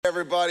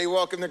everybody.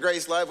 Welcome to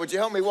GraceLife. Would you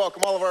help me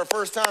welcome all of our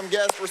first-time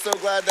guests? We're so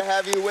glad to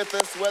have you with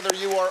us, whether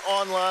you are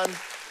online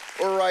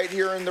or right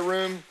here in the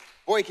room.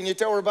 Boy, can you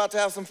tell we're about to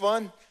have some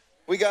fun?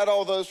 We got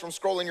all those from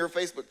scrolling your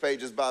Facebook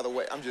pages, by the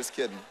way. I'm just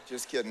kidding.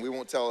 Just kidding. We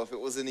won't tell if it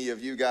was any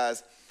of you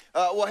guys.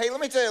 Well, hey, let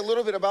me tell you a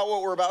little bit about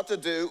what we're about to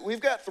do. We've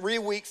got 3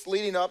 weeks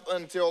leading up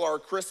until our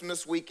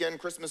Christmas weekend,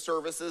 Christmas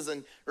services,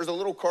 and there's a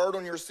little card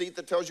on your seat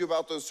that tells you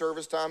about those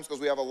service times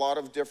because we have a lot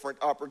of different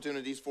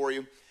opportunities for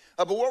you.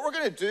 But what we're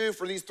going to do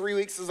for these 3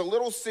 weeks is a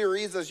little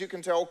series, as you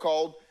can tell,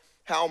 called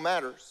How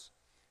Matters.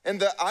 And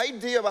the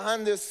idea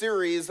behind this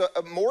series,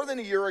 more than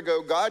a year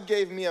ago, God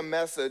gave me a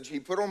message He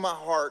put on my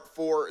heart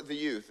for the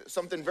youth.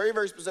 Something very,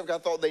 very specific. I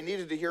thought they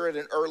needed to hear at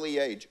an early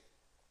age.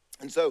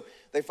 And so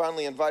they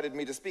finally invited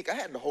me to speak. I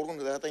had to hold on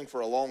to that thing for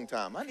a long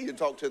time. I need to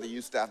talk to the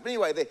youth staff. But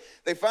anyway,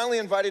 they finally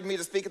invited me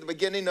to speak at the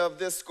beginning of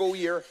this school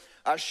year.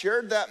 I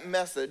shared that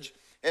message.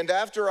 And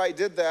after I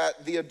did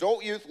that, the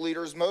adult youth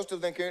leaders, most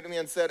of them came to me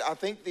and said, I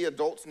think the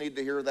adults need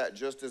to hear that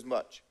just as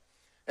much.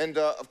 And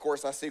of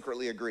course, I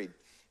secretly agreed.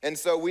 And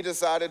so we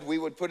decided we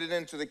would put it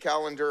into the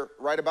calendar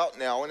right about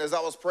now. And as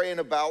I was praying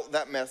about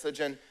that message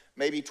and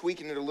maybe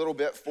tweaking it a little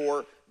bit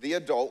for the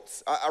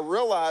adults, I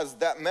realized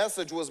that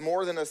message was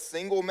more than a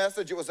single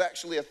message. It was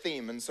actually a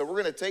theme. And so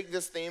we're going to take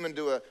this theme and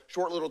do a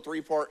short little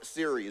 3-part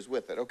series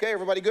with it. Okay,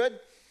 everybody good?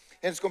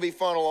 And it's going to be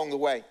fun along the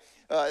way.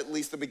 At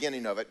least the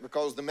beginning of it,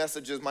 because the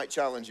messages might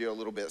challenge you a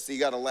little bit. So you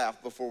got to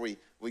laugh before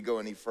we go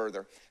any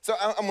further. So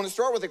I'm going to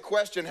start with a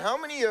question. How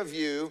many of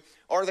you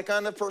are the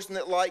kind of person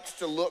that likes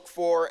to look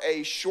for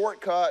a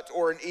shortcut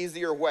or an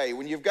easier way?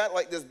 When you've got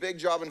like this big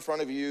job in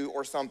front of you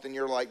or something,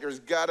 you're like,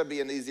 there's got to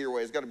be an easier way.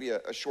 There's got to be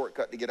a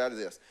shortcut to get out of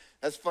this.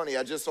 That's funny.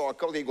 I just saw a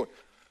couple of people going,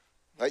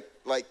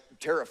 like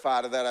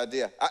terrified of that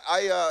idea.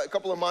 I a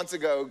couple of months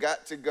ago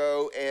got to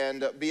go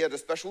and be at a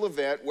special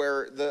event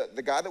where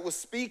the guy that was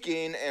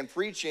speaking and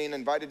preaching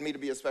invited me to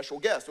be a special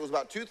guest. It was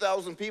about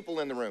 2,000 people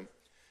in the room.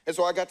 And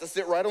so I got to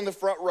sit right on the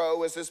front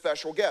row as his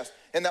special guest.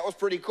 And that was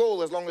pretty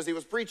cool as long as he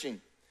was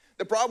preaching.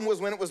 The problem was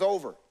when it was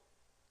over.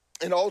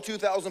 And all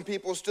 2,000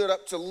 people stood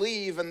up to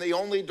leave, and the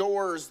only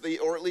doors,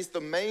 or at least the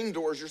main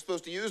doors you're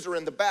supposed to use are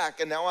in the back.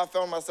 And now I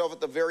found myself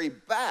at the very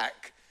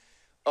back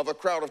of a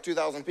crowd of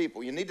 2,000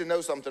 people. You need to know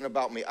something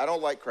about me. I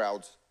don't like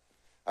crowds.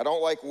 I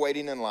don't like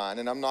waiting in line,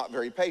 and I'm not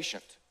very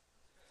patient.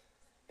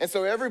 And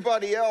so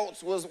everybody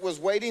else was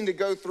waiting to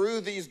go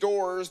through these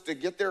doors to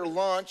get their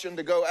lunch and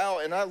to go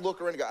out, and I look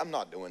around and go, I'm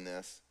not doing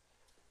this.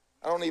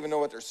 I don't even know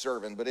what they're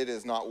serving, but it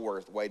is not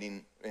worth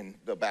waiting in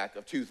the back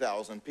of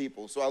 2,000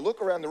 people. So I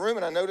look around the room,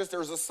 and I notice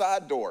there's a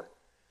side door.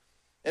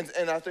 And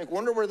I think,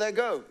 wonder where that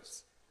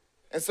goes.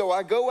 And so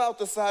I go out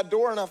the side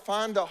door and I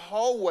find a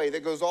hallway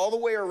that goes all the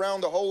way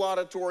around the whole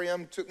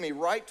auditorium, took me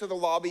right to the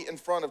lobby in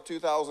front of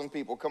 2,000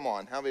 people. Come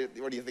on,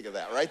 what do you think of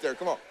that? Right there,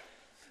 come on.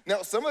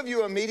 Now, some of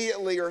you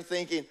immediately are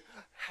thinking,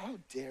 how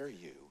dare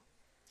you?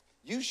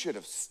 You should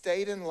have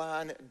stayed in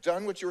line,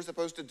 done what you were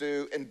supposed to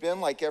do, and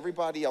been like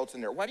everybody else in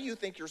there. Why do you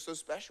think you're so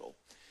special?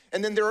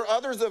 And then there are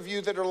others of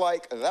you that are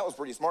like, that was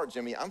pretty smart,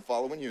 Jimmy. I'm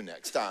following you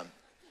next time.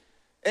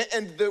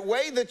 And the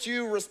way that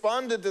you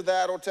responded to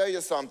that will tell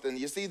you something.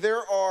 You see,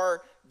 there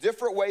are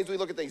different ways we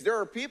look at things. There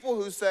are people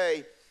who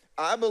say,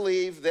 I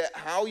believe that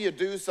how you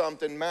do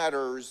something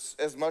matters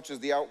as much as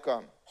the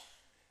outcome.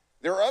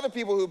 There are other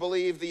people who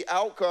believe the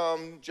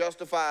outcome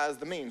justifies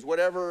the means.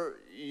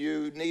 Whatever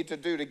you need to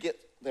do to get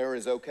there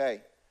is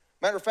okay.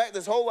 Matter of fact,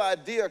 this whole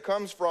idea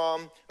comes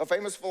from a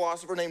famous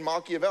philosopher named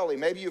Machiavelli.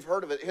 Maybe you've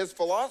heard of it. His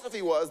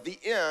philosophy was the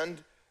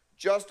end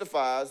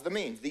justifies the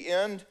means. The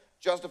end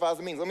justifies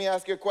the means. Let me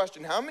ask you a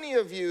question. How many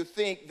of you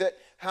think that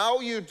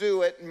how you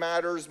do it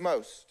matters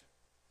most?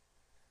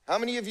 How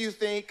many of you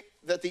think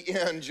that the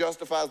end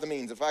justifies the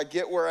means? If I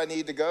get where I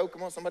need to go,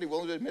 come on, somebody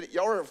willing to admit it.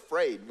 Y'all are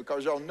afraid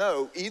because y'all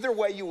know either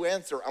way you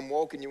answer, I'm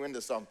walking you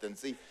into something.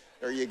 See,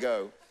 there you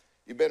go.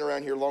 You've been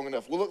around here long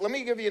enough. Well, look, let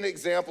me give you an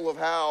example of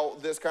how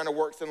this kind of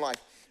works in life.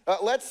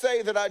 Let's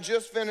say that I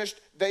just finished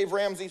Dave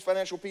Ramsey's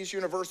Financial Peace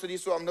University,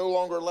 so I'm no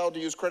longer allowed to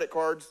use credit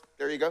cards.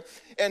 There you go.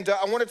 And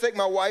I want to take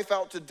my wife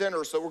out to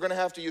dinner, so we're going to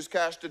have to use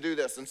cash to do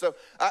this. And so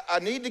I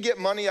need to get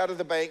money out of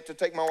the bank to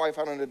take my wife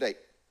out on a date.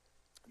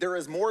 There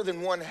is more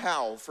than one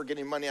how for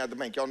getting money out of the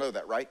bank. Y'all know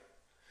that, right?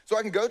 So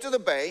I can go to the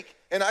bank,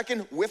 and I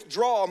can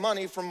withdraw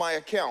money from my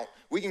account.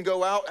 We can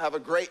go out, have a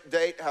great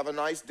date, have a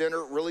nice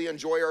dinner, really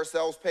enjoy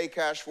ourselves, pay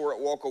cash for it,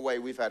 walk away.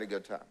 We've had a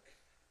good time.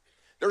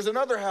 There's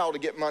another how to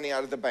get money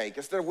out of the bank.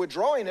 Instead of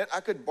withdrawing it, I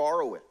could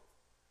borrow it.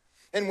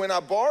 And when I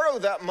borrow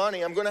that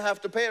money, I'm going to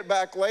have to pay it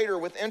back later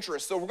with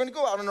interest. So we're going to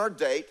go out on our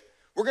date.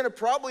 We're going to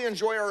probably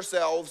enjoy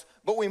ourselves,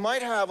 but we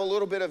might have a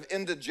little bit of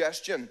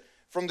indigestion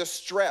from the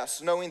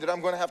stress, knowing that I'm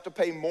going to have to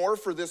pay more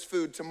for this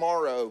food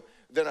tomorrow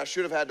than I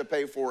should have had to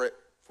pay for it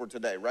for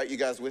today, right? You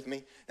guys with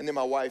me? And then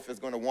my wife is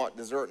going to want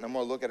dessert, and I'm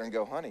going to look at her and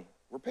go, honey,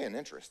 we're paying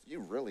interest. You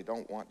really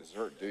don't want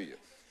dessert, do you?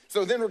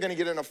 So then we're going to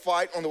get in a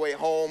fight on the way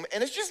home,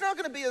 and it's just not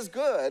going to be as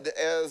good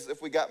as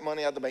if we got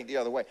money out of the bank the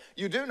other way.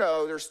 You do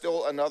know there's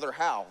still another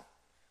how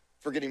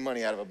for getting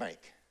money out of a bank.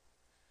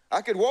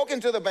 I could walk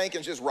into the bank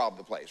and just rob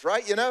the place,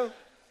 right? You know?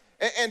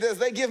 And as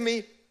they give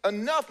me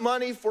enough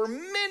money for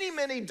many,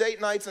 many date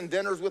nights and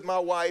dinners with my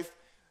wife.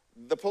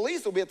 The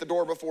police will be at the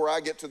door before I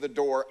get to the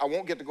door. I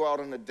won't get to go out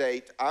on a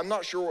date. I'm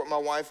not sure what my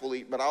wife will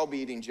eat, but I'll be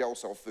eating jail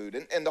cell food.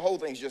 And the whole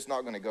thing's just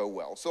not going to go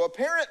well. So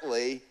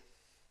apparently,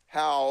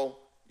 how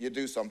you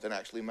do something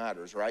actually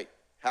matters, right?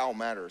 How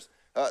matters.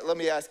 Let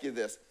me ask you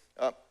this.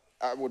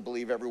 I would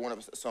believe every one of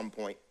us at some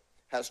point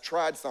has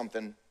tried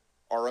something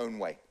our own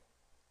way.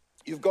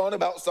 You've gone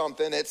about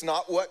something, it's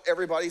not what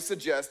everybody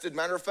suggested.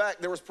 Matter of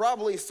fact, there was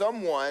probably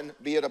someone,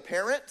 be it a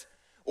parent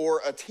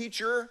or a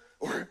teacher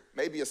or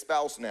maybe a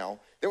spouse now,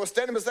 that was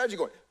standing beside you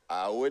going,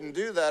 I wouldn't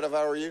do that if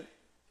I were you.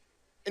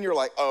 And you're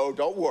like, oh,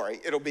 don't worry,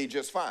 it'll be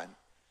just fine.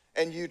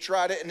 And you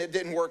tried it and it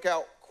didn't work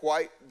out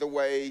quite the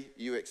way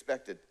you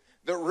expected.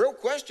 The real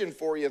question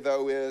for you,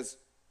 though, is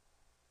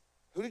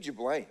who did you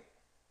blame?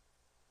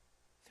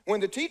 When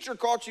the teacher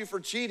caught you for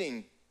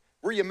cheating,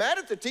 were you mad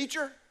at the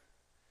teacher?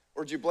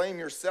 Or did you blame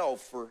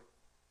yourself for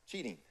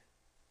cheating?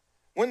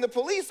 When the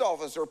police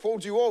officer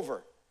pulled you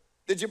over,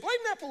 did you blame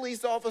that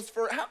police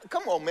officer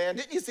come on, man,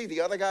 didn't you see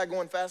the other guy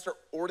going faster?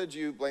 Or did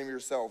you blame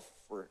yourself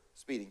for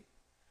speeding?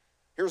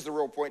 Here's the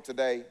real point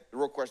today, the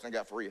real question I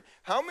got for you.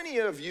 How many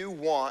of you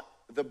want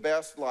the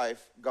best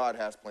life God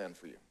has planned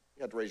for you?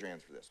 You have to raise your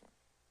hands for this one,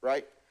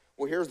 right?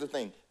 Well, here's the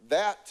thing.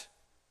 That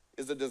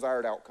is a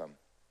desired outcome.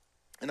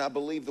 And I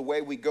believe the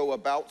way we go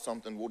about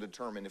something will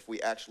determine if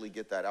we actually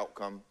get that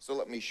outcome. So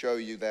let me show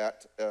you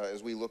that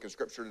as we look at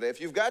Scripture today.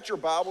 If you've got your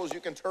Bibles, you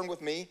can turn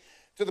with me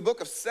to the book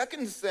of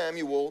 2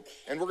 Samuel,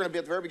 and we're going to be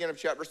at the very beginning of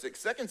chapter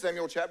 6. 2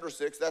 Samuel chapter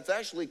 6, that's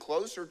actually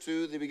closer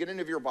to the beginning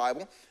of your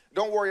Bible.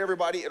 Don't worry,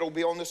 everybody, it'll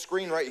be on the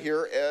screen right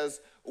here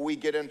as we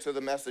get into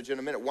the message in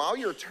a minute. While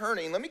you're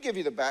turning, let me give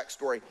you the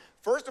backstory.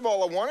 First of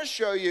all, I want to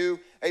show you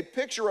a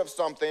picture of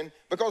something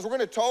because we're going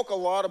to talk a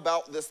lot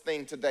about this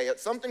thing today.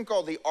 It's something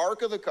called the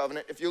Ark of the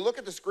Covenant. If you look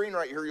at the screen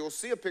right here, you'll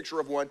see a picture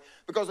of one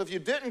because if you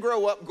didn't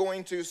grow up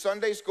going to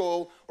Sunday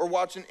school or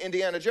watching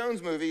Indiana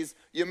Jones movies,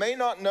 you may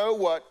not know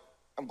what,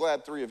 I'm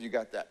glad 3 of you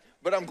got that,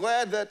 but I'm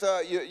glad that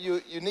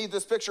you need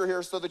this picture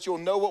here so that you'll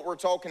know what we're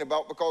talking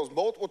about because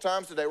multiple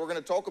times today we're going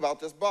to talk about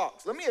this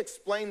box. Let me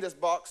explain this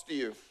box to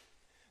you.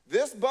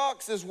 This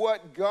box is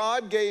what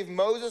God gave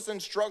Moses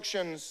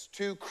instructions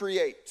to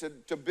create,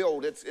 to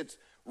build. It's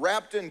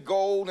wrapped in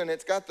gold and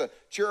it's got the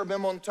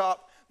cherubim on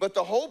top. But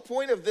the whole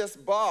point of this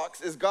box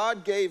is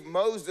God gave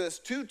Moses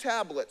 2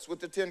 tablets with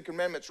the 10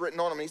 Commandments written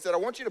on them. He said, I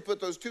want you to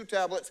put those 2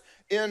 tablets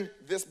in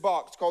this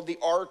box called the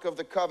Ark of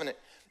the Covenant.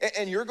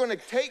 And you're going to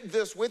take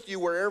this with you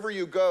wherever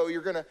you go.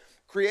 You're going to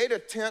create a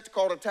tent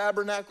called a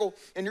tabernacle,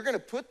 and you're going to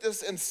put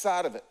this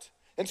inside of it.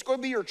 And it's going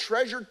to be your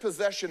treasured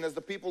possession as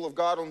the people of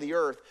God on the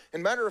earth.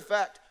 And matter of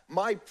fact,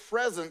 my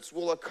presence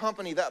will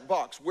accompany that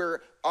box.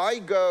 Where I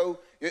go,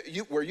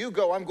 where you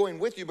go, I'm going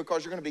with you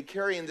because you're going to be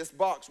carrying this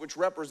box, which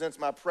represents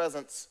my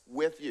presence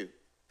with you.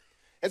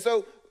 And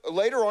so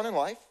later on in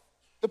life,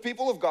 the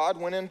people of God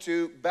went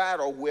into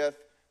battle with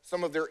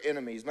some of their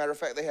enemies. Matter of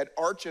fact, they had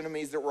arch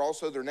enemies that were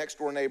also their next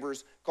door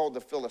neighbors called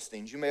the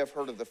Philistines. You may have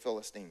heard of the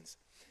Philistines.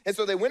 And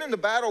so they went into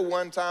battle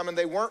one time and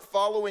they weren't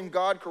following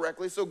God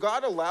correctly, so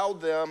God allowed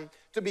them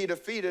to be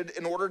defeated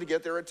in order to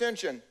get their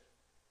attention.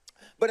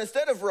 But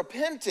instead of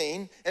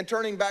repenting and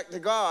turning back to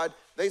God,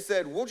 they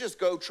said, we'll just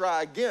go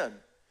try again.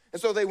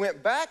 And so they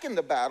went back in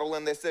the battle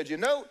and they said, you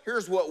know,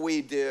 here's what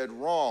we did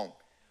wrong.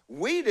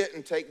 We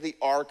didn't take the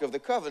Ark of the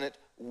Covenant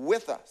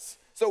with us.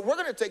 So we're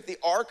going to take the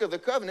Ark of the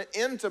Covenant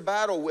into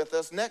battle with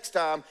us next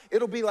time.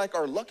 It'll be like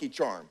our lucky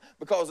charm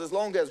because as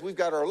long as we've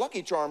got our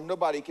lucky charm,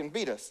 nobody can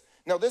beat us.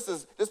 Now,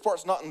 this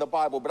part's not in the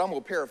Bible, but I'm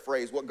going to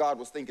paraphrase what God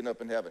was thinking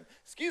up in heaven.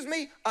 Excuse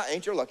me, I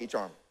ain't your lucky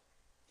charm.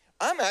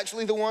 I'm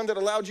actually the one that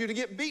allowed you to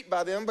get beat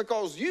by them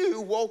because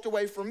you walked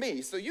away from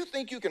me. So you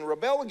think you can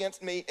rebel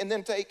against me and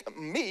then take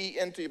me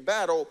into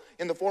battle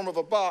in the form of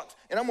a box,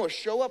 and I'm going to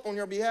show up on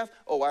your behalf?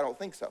 Oh, I don't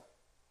think so.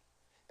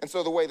 And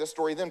so the way the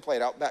story then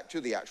played out, back to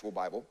the actual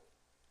Bible,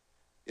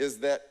 is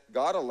that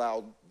God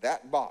allowed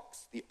that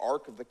box, the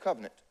Ark of the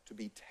Covenant, to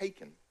be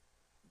taken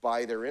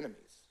by their enemies.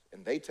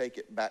 And they take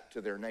it back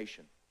to their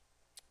nation.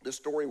 The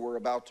story we're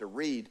about to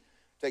read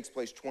takes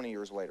place 20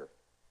 years later.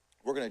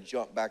 We're going to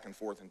jump back and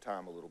forth in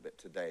time a little bit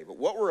today. But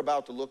what we're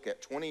about to look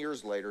at 20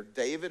 years later,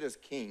 David is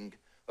king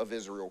of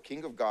Israel,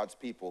 king of God's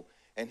people,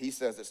 and he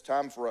says it's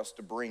time for us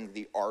to bring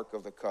the Ark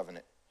of the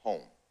Covenant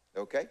home.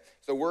 Okay?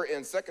 So we're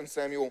in 2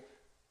 Samuel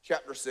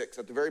chapter 6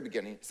 at the very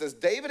beginning. It says,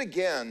 David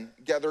again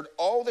gathered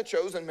all the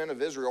chosen men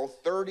of Israel,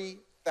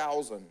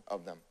 30,000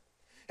 of them.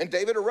 And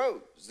David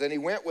arose, and he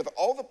went with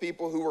all the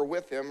people who were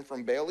with him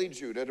from Baale,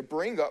 Judah, to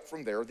bring up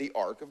from there the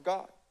Ark of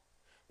God,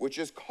 which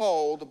is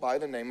called by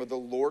the name of the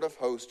Lord of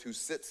hosts, who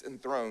sits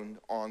enthroned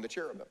on the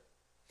cherubim.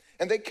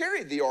 And they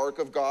carried the Ark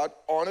of God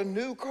on a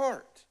new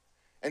cart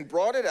and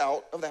brought it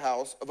out of the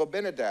house of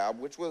Abinadab,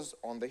 which was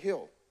on the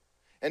hill.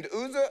 And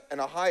Uzzah and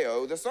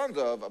Ahio, the sons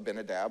of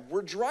Abinadab,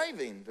 were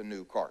driving the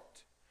new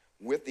cart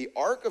with the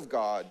Ark of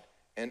God,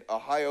 and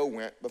Ahio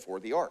went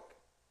before the Ark.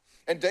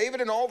 And David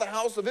and all the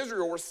house of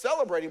Israel were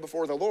celebrating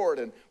before the Lord,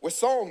 and with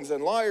songs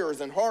and lyres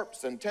and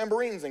harps and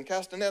tambourines and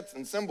castanets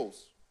and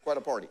cymbals. Quite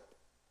a party.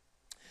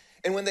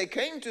 And when they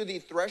came to the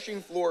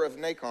threshing floor of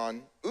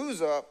Nacon,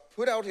 Uzzah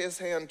put out his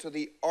hand to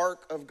the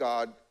ark of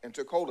God and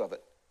took hold of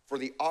it, for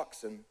the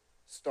oxen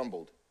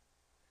stumbled.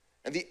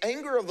 And the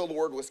anger of the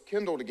Lord was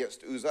kindled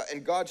against Uzzah,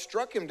 and God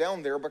struck him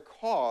down there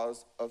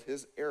because of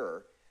his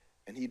error,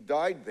 and he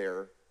died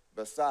there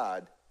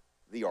beside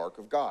the ark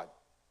of God.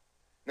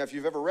 Now, if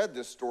you've ever read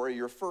this story,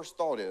 your first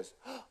thought is,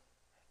 oh,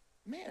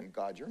 man,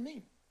 God, you're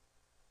mean.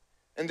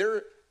 And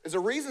there is a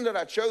reason that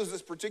I chose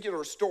this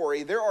particular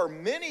story. There are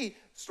many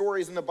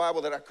stories in the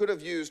Bible that I could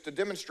have used to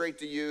demonstrate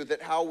to you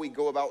that how we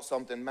go about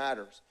something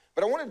matters.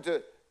 But I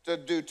wanted to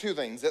do two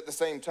things at the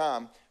same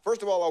time.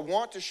 First of all, I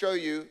want to show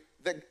you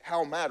that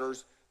how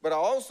matters, but I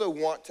also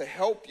want to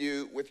help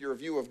you with your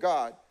view of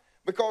God.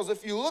 Because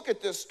if you look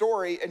at this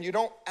story and you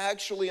don't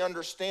actually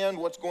understand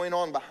what's going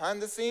on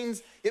behind the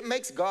scenes, it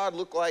makes God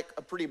look like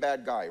a pretty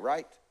bad guy,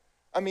 right?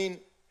 I mean,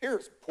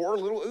 here's poor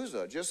little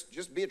Uzzah, just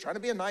trying to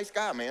be a nice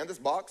guy, man. This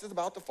box is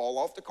about to fall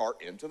off the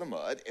cart into the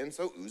mud, and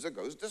so Uzzah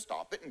goes to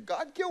stop it, and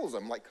God kills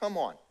him. Like, come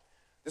on.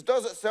 This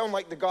doesn't sound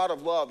like the God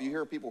of love you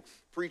hear people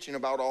preaching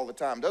about all the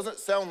time. Doesn't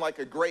sound like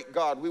a great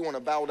God we want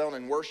to bow down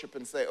and worship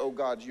and say, oh,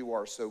 God, you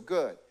are so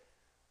good.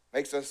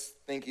 Makes us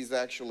think he's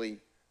actually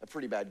a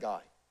pretty bad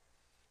guy.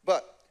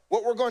 But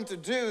what we're going to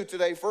do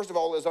today, first of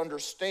all, is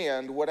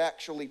understand what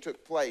actually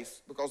took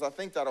place, because I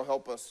think that'll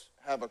help us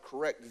have a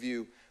correct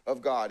view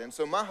of God. And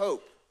so my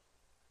hope,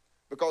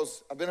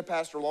 because I've been a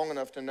pastor long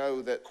enough to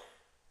know that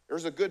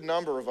there's a good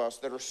number of us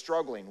that are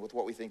struggling with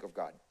what we think of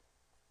God.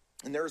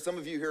 And there are some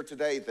of you here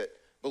today that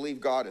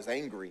believe God is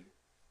angry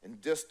and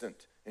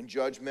distant and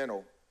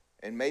judgmental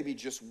and maybe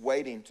just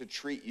waiting to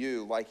treat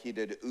you like he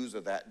did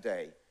Uzzah that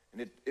day.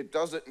 And it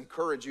doesn't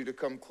encourage you to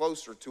come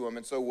closer to him.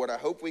 And so what I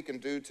hope we can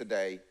do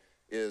today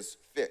is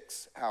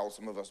fix how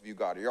some of us view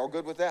God. Are y'all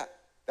good with that?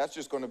 That's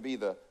just going to be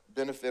the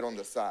benefit on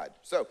the side.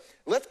 So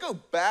let's go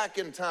back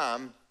in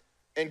time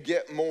and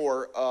get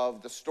more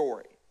of the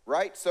story,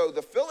 right? So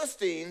the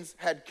Philistines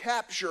had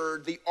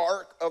captured the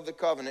Ark of the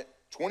Covenant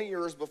 20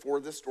 years before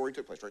this story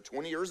took place, right?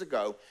 20 years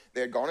ago, they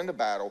had gone into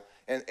battle,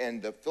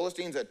 and the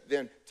Philistines had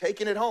then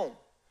taken it home.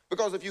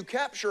 Because if you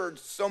captured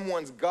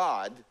someone's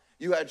God,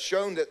 you had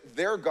shown that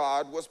their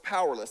God was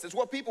powerless. It's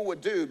what people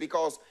would do,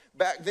 because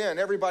back then,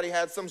 everybody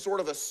had some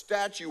sort of a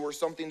statue or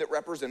something that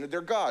represented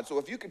their God. So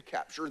if you could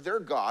capture their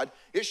God,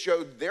 it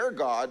showed their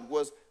God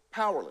was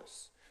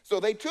powerless. So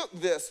they took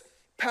this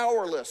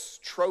powerless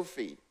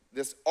trophy,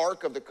 this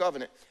Ark of the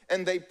Covenant,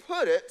 and they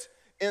put it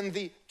in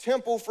the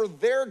temple for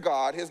their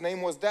God. His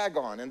name was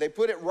Dagon, and they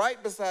put it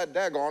right beside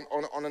Dagon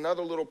on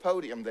another little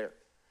podium there.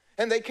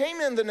 And they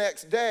came in the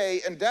next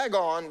day, and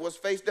Dagon was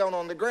face down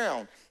on the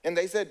ground, and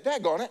they said,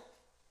 "Dagon it."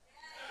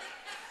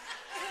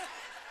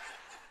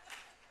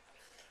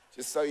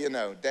 Just so you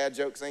know, dad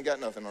jokes ain't got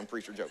nothing on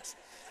preacher jokes.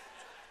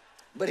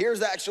 But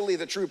here's actually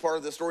the true part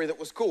of the story that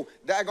was cool.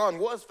 Dagon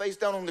was face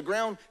down on the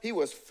ground. He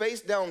was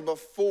face down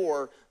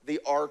before the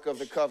Ark of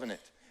the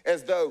Covenant,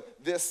 as though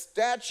this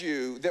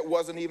statue that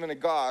wasn't even a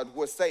god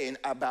was saying,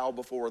 "I bow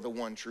before the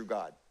one true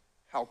God."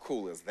 How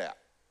cool is that?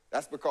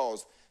 That's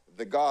because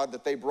the God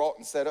that they brought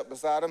and set up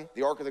beside him,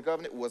 the Ark of the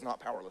Covenant, was not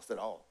powerless at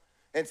all.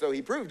 And so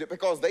he proved it,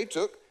 because they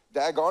took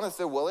Dagon and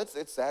said, well, it's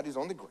sad he's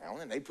on the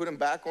ground. And they put him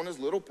back on his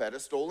little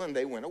pedestal, and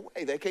they went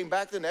away. They came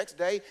back the next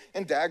day,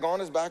 and Dagon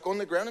is back on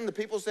the ground. And the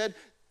people said,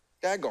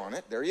 "Dagon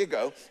it, there you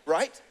go,"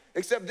 right?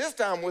 Except this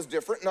time was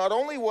different. Not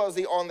only was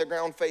he on the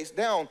ground face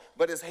down,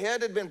 but his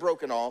head had been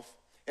broken off,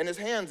 and his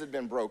hands had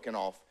been broken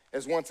off,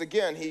 as once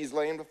again he's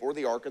laying before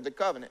the Ark of the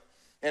Covenant.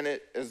 And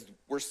as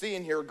we're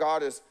seeing here,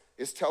 God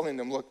is telling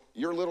them, look,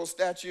 your little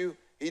statue,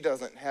 he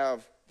doesn't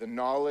have the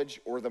knowledge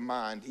or the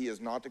mind. He is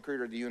not the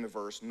creator of the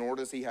universe, nor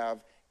does he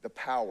have the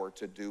power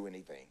to do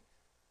anything.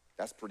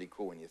 That's pretty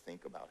cool when you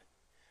think about it.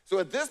 So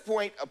at this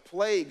point, a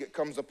plague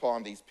comes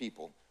upon these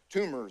people,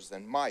 tumors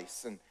and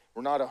mice, and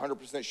we're not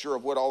 100% sure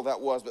of what all that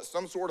was, but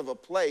some sort of a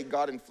plague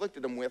God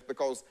inflicted them with,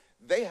 because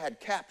they had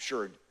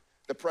captured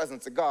the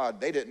presence of God.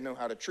 They didn't know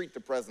how to treat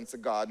the presence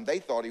of God, and they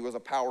thought he was a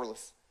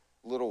powerless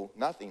little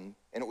nothing,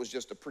 and it was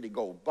just a pretty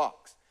gold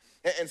box.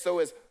 And so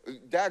as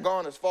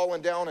Dagon is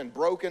falling down and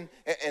broken,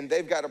 and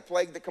they've got a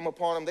plague that come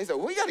upon them, they say,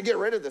 well, we got to get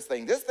rid of this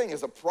thing. This thing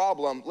is a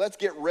problem. Let's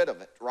get rid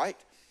of it, right?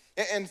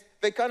 And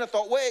they kind of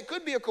thought, well, it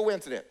could be a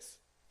coincidence.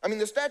 I mean,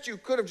 the statue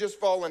could have just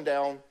fallen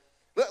down.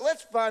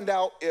 Let's find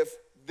out if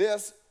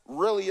this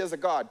really is a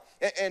God,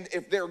 and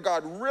if their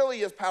God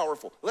really is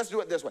powerful. Let's do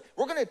it this way.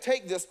 We're going to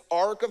take this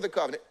Ark of the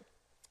Covenant,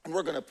 and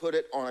we're going to put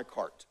it on a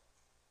cart.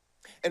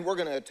 And we're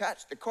going to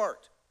attach the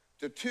cart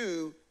to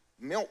two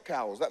milk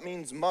cows. That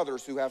means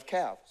mothers who have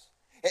calves.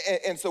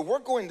 And so we're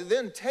going to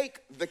then take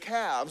the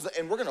calves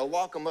and we're going to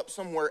lock them up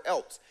somewhere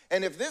else.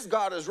 And if this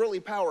God is really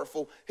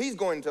powerful, he's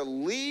going to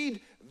lead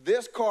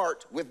this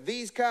cart with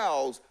these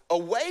cows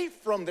away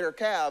from their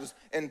calves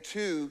and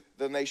to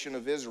the nation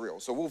of Israel.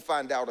 So we'll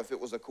find out if it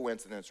was a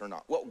coincidence or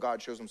not. Well,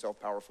 God shows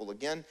himself powerful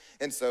again.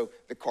 And so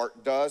the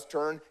cart does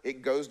turn.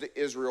 It goes to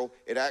Israel.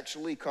 It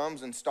actually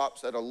comes and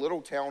stops at a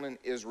little town in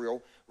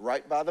Israel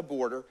right by the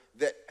border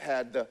that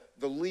had the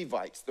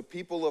Levites, the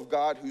people of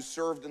God who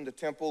served in the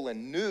temple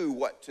and knew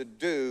what to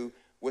do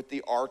with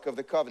the Ark of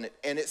the Covenant.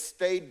 And it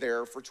stayed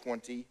there for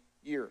 20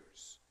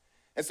 years.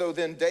 And so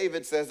then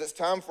David says, it's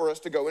time for us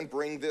to go and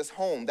bring this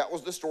home. That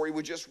was the story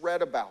we just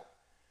read about.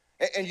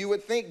 And you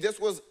would think this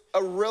was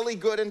a really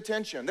good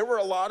intention. There were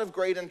a lot of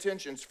great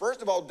intentions.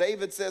 First of all,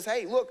 David says,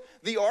 hey, look,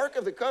 the Ark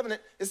of the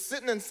Covenant is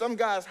sitting in some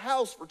guy's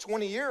house for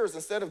 20 years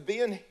instead of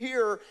being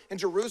here in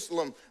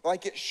Jerusalem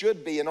like it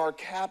should be in our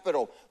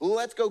capital.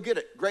 Let's go get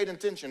it. Great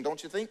intention,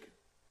 don't you think?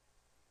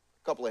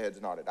 A couple of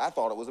heads nodded. I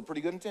thought it was a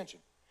pretty good intention.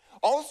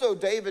 Also,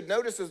 David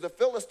notices the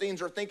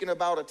Philistines are thinking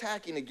about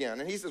attacking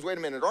again. And he says, wait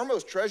a minute, our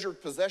most treasured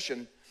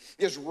possession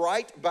is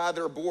right by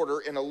their border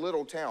in a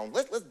little town.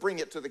 Let's bring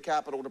it to the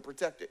capital to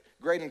protect it.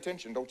 Great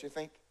intention, don't you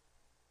think?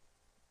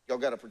 Y'all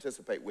got to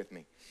participate with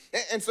me.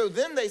 And so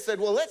then they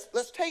said, well,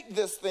 let's take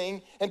this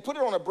thing and put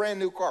it on a brand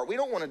new cart. We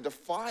don't want to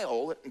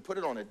defile it and put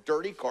it on a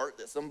dirty cart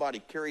that somebody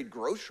carried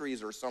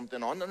groceries or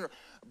something on. No.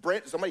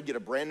 Somebody get a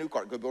brand new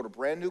cart. Go build a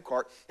brand new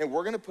cart, and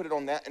we're going to put it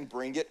on that and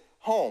bring it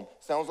home.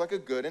 Sounds like a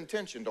good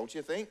intention, don't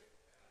you think?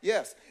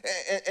 Yes.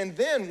 And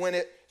then when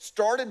it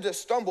started to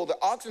stumble, the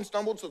oxen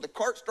stumbled, so the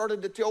cart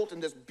started to tilt,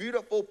 and this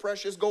beautiful,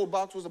 precious gold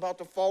box was about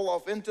to fall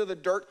off into the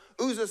dirt.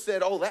 Uzzah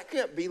said, oh, that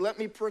can't be. Let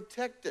me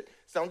protect it.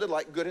 Sounded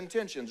like good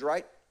intentions,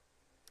 right?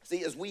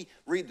 See, as we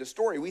read the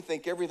story, we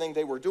think everything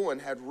they were doing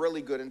had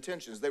really good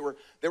intentions. They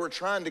were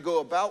trying to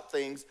go about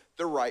things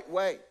the right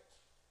way.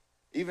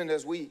 Even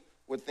as we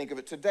would think of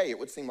it today, it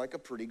would seem like a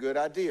pretty good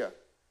idea.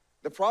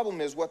 The problem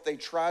is what they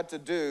tried to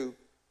do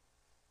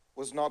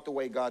was not the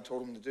way God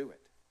told them to do it.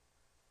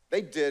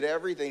 They did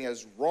everything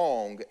as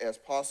wrong as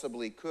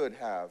possibly could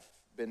have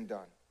been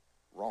done.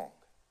 Wrong.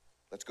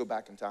 Let's go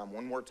back in time.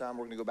 One more time,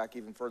 we're going to go back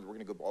even further. We're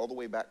going to go all the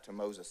way back to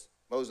Moses.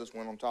 Moses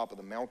went on top of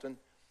the mountain.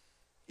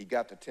 He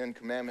got the 10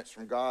 commandments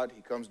from God.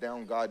 He comes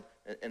down, God,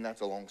 and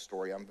that's a long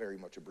story. I'm very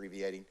much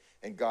abbreviating.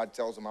 And God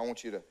tells him, I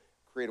want you to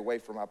create a way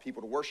for my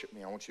people to worship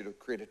me. I want you to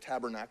create a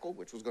tabernacle,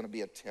 which was going to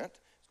be a tent.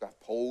 It's got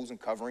poles and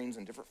coverings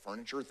and different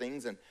furniture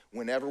things. And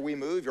whenever we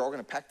move, you're all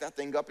going to pack that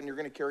thing up and you're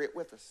going to carry it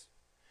with us.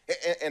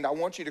 And I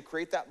want you to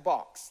create that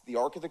box, the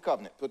Ark of the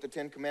Covenant. Put the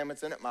 10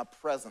 commandments in it. My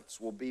presence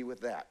will be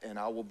with that, and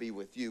I will be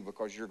with you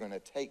because you're going to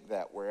take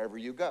that wherever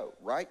you go,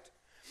 right?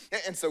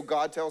 And so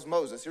God tells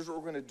Moses, here's what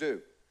we're going to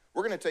do.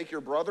 We're going to take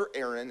your brother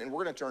Aaron, and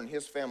we're going to turn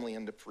his family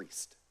into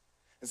priest.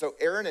 And so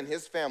Aaron and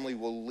his family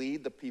will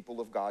lead the people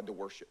of God to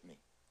worship me.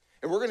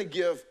 And we're going to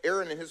give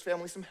Aaron and his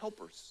family some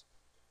helpers,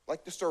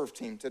 like the serve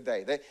team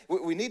today.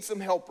 We need some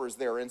helpers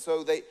there. And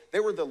so they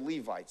were the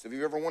Levites. Have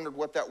you ever wondered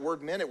what that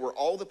word meant? It were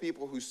all the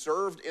people who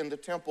served in the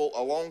temple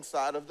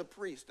alongside of the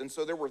priest. And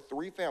so there were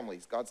 3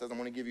 families. God says, I'm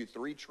going to give you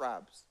 3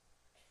 tribes.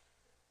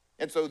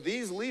 And so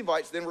these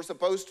Levites then were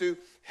supposed to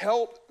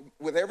help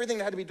with everything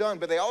that had to be done,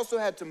 but they also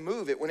had to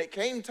move it. When it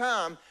came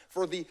time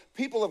for the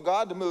people of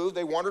God to move,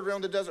 they wandered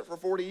around the desert for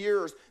 40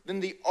 years. Then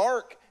the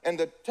ark and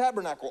the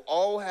tabernacle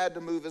all had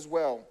to move as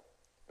well.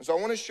 And so I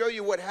want to show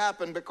you what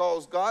happened,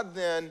 because God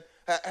then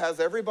has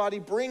everybody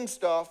bring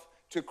stuff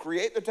to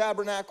create the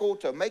tabernacle,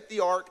 to make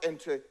the ark, and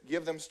to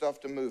give them stuff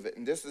to move it.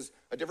 And this is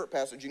a different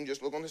passage. You can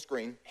just look on the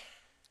screen,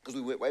 because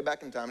we went way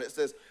back in time. And it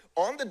says,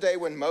 on the day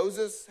when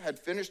Moses had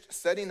finished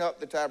setting up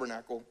the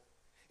tabernacle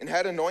and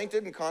had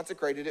anointed and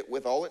consecrated it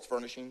with all its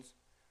furnishings,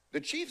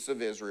 the chiefs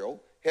of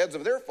Israel, heads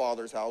of their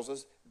fathers'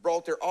 houses,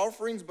 brought their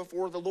offerings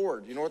before the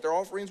Lord. You know what their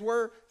offerings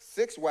were?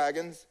 6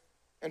 wagons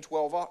and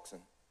 12 oxen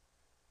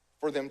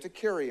for them to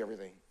carry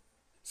everything.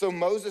 So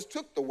Moses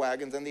took the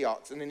wagons and the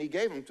oxen, and he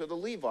gave them to the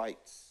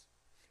Levites.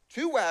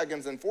 2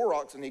 wagons and 4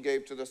 oxen he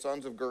gave to the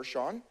sons of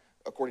Gershon,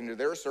 according to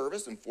their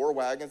service, and 4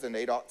 wagons and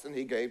 8 oxen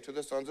he gave to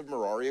the sons of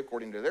Merari,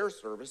 according to their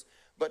service.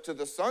 But to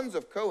the sons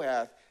of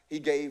Kohath he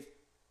gave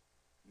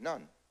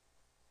none.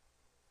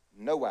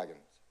 No wagons.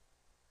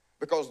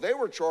 Because they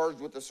were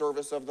charged with the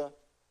service of the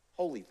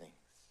holy things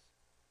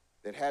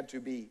that had to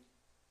be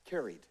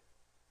carried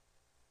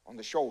on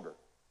the shoulder,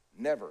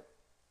 never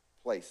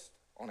placed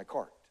on a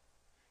cart.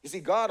 You see,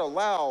 God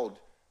allowed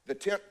the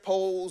tent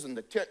poles and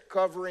the tent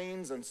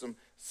coverings and some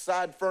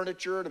side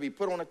furniture to be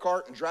put on a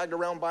cart and dragged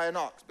around by an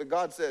ox. But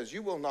God says,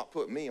 you will not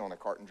put me on a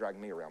cart and drag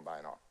me around by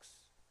an ox.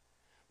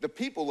 The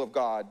people of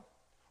God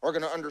are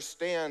going to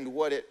understand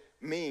what it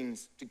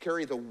means to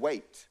carry the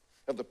weight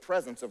of the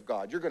presence of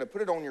God. You're going to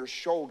put it on your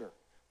shoulder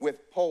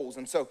with poles.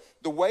 And so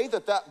the way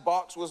that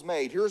box was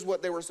made, here's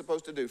what they were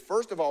supposed to do.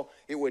 First of all,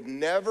 it would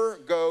never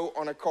go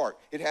on a cart.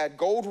 It had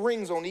gold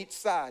rings on each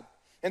side.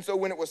 And so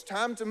when it was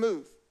time to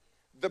move,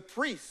 the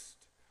priest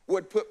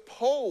would put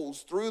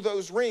poles through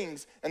those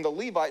rings, and the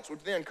Levites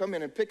would then come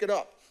in and pick it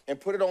up and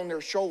put it on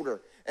their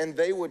shoulder, and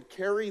they would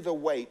carry the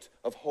weight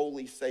of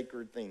holy,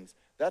 sacred things.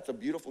 That's a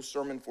beautiful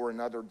sermon for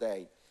another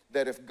day,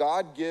 that if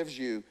God gives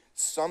you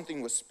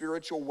something with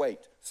spiritual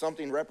weight,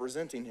 something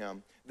representing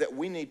him, that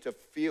we need to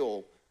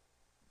feel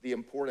the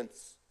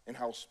importance and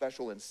how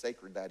special and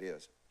sacred that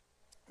is,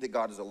 that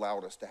God has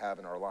allowed us to have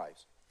in our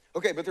lives.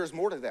 Okay, but there's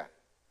more to that.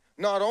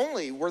 Not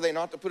only were they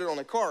not to put it on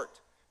a cart,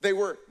 they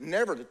were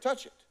never to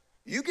touch it.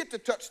 You get to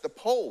touch the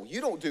pole.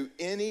 You don't do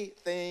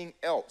anything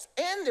else.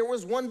 And there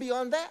was one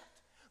beyond that.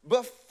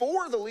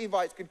 Before the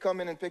Levites could come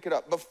in and pick it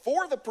up,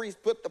 before the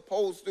priest put the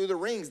poles through the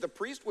rings, the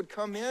priest would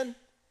come in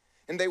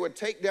and they would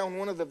take down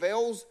one of the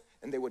veils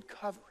and they would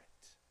cover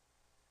it.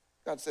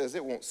 God says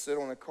it won't sit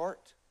on a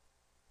cart.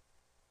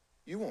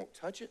 You won't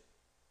touch it.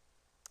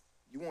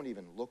 You won't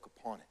even look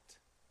upon it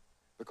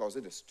because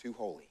it is too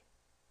holy.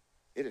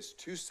 It is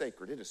too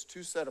sacred. It is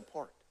too set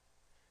apart.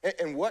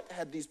 And what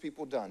had these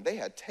people done? They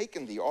had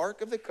taken the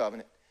Ark of the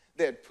Covenant,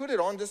 they had put it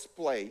on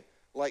display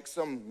like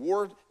some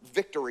war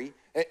victory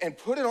and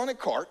put it on a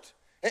cart,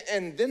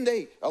 and then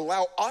they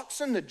allow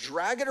oxen to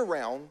drag it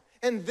around,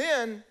 and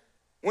then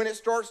when it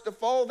starts to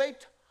fall, they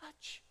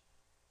touch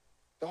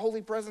the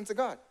holy presence of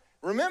God.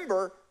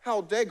 Remember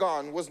how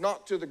Dagon was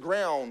knocked to the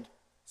ground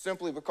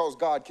simply because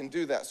God can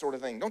do that sort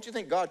of thing. Don't you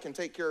think God can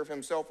take care of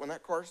himself when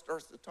that car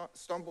starts to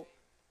stumble?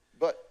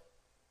 But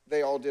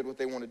they all did what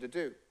they wanted to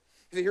do.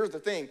 See, here's the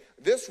thing.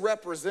 This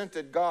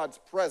represented God's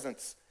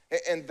presence,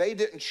 and they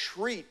didn't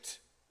treat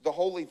the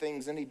holy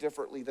things any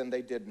differently than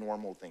they did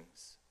normal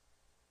things.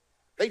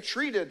 They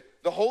treated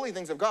the holy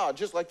things of God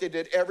just like they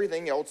did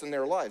everything else in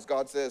their lives.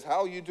 God says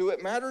how you do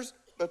it matters,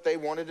 but they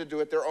wanted to do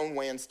it their own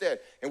way instead.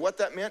 And what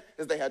that meant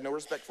is they had no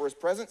respect for his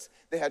presence.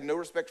 They had no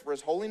respect for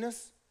his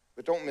holiness.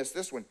 But don't miss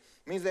this one.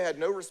 It means they had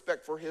no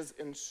respect for his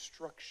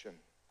instruction.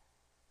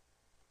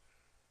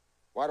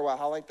 Why do I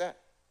highlight that?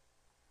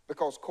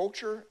 Because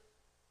culture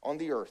on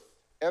the earth,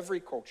 every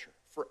culture,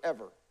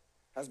 forever,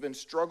 has been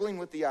struggling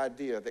with the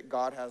idea that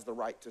God has the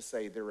right to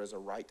say there is a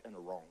right and a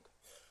wrong.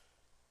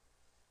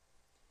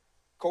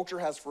 Culture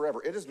has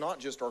forever. It is not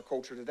just our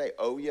culture today.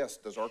 Oh yes,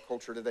 does our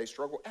culture today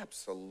struggle?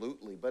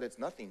 Absolutely, but it's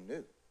nothing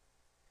new.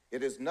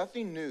 It is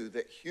nothing new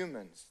that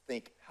humans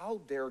think,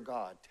 how dare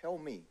God tell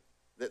me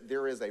that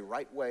there is a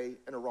right way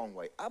and a wrong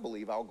way? I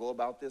believe I'll go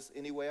about this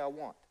any way I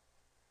want.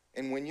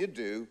 And when you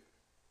do,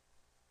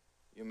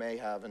 you may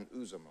have an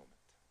Uzzah moment.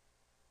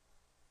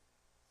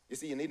 You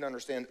see, you need to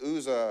understand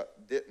Uzzah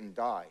didn't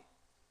die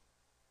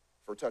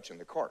for touching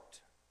the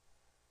cart.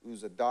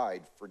 Uzzah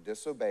died for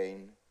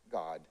disobeying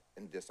God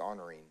and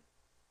dishonoring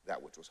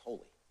that which was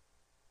holy.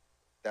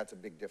 That's a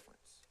big difference.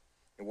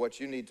 And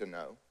what you need to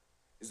know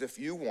is if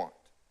you want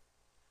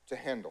to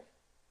handle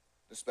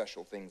the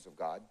special things of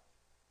God,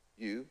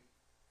 you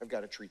have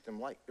got to treat them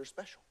like they're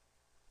special.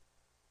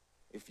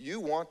 If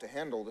you want to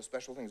handle the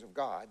special things of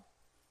God,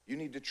 you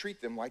need to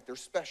treat them like they're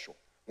special.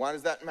 Why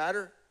does that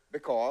matter?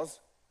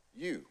 Because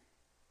you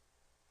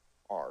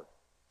are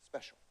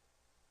special.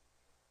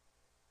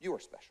 You are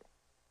special.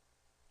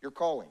 Your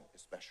calling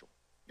is special.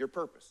 Your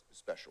purpose is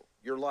special.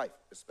 Your life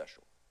is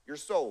special. Your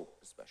soul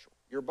is special.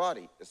 Your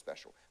body is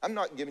special. I'm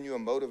not giving you a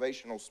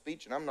motivational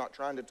speech, and I'm not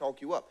trying to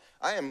talk you up.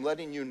 I am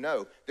letting you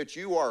know that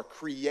you are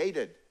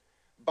created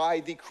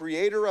by the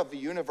creator of the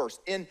universe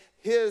in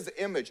his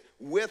image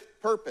with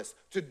purpose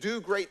to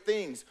do great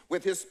things,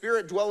 with his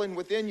spirit dwelling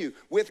within you,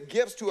 with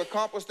gifts to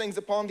accomplish things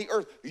upon the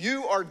earth.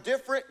 You are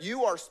different.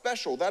 You are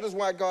special. That is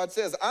why God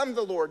says, I'm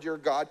the Lord your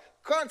God.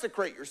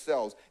 Consecrate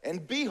yourselves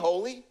and be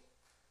holy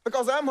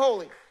because I'm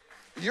holy.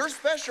 You're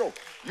special.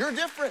 You're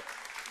different.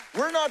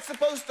 We're not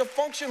supposed to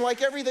function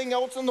like everything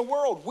else in the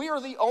world. We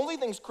are the only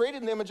things created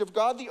in the image of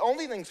God, the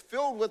only things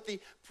filled with the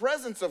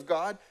presence of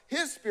God,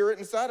 his spirit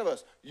inside of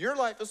us. Your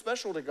life is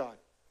special to God.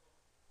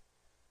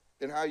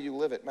 Then how you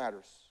live it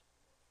matters.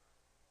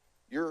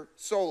 Your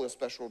soul is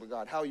special to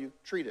God. How you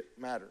treat it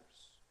matters.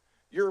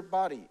 Your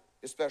body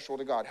is special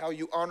to God. How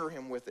you honor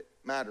him with it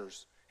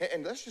matters.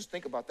 And let's just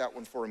think about that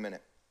one for a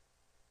minute.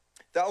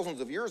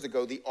 Thousands of years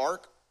ago, the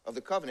Ark of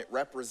the Covenant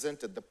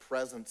represented the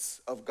presence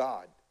of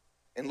God.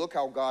 And look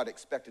how God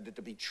expected it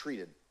to be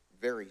treated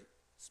very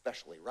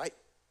specially, right?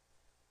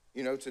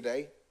 You know,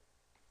 today,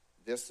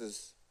 this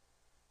is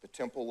the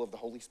temple of the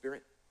Holy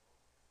Spirit.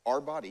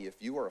 Our body,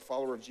 if you are a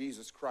follower of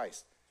Jesus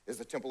Christ, is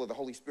the temple of the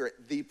Holy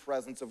Spirit, the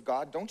presence of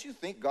God. Don't you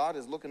think God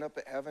is looking up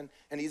at heaven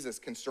and he's as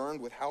concerned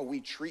with how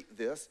we treat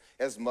this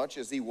as much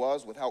as he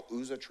was with how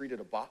Uzzah treated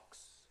a box?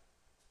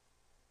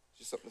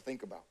 Just something to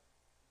think about.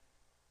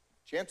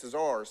 Chances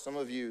are,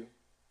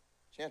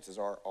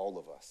 all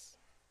of us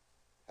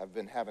have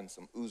been having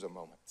some Uzzah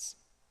moments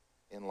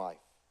in life.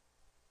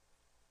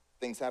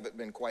 Things haven't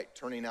been quite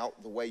turning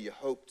out the way you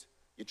hoped.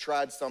 You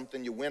tried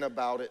something, you went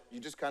about it,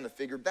 you just kind of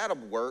figured that'll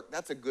work,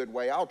 that's a good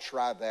way, I'll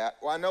try that.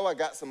 Well, I know I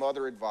got some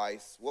other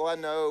advice. Well, I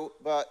know,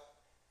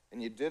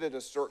 and you did it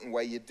a certain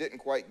way, you didn't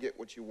quite get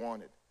what you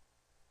wanted.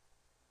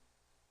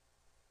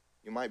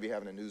 You might be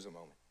having an Uzzah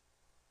moment.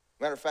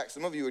 Matter of fact,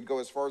 some of you would go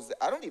as far as,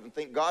 I don't even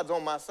think God's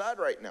on my side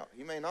right now.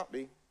 He may not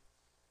be.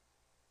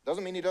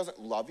 Doesn't mean he doesn't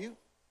love you.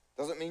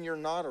 Doesn't mean you're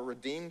not a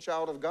redeemed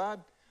child of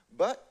God,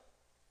 but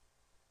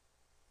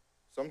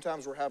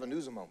sometimes we're having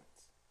Uzzah moments.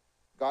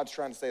 God's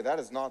trying to say that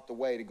is not the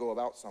way to go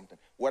about something.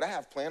 What I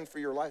have planned for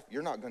your life,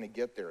 you're not going to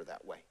get there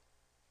that way.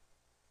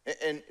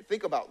 And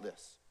think about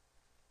this.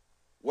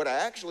 What I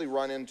actually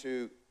run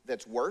into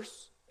that's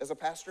worse as a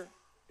pastor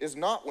is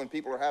not when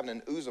people are having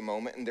an Uzzah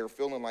moment and they're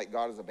feeling like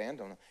God has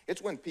abandoned them.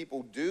 It's when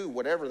people do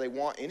whatever they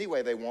want, any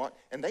way they want,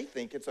 and they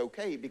think it's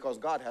okay because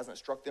God hasn't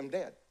struck them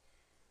dead.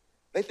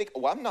 They think,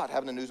 oh, I'm not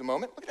having an Uzzah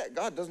moment. Look at that.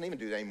 God doesn't even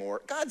do that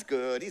anymore. God's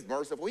good. He's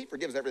merciful. He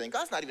forgives everything.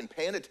 God's not even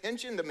paying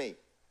attention to me.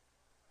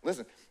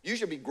 Listen, you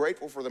should be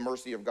grateful for the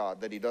mercy of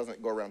God that he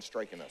doesn't go around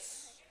striking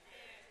us.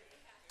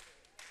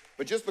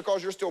 But just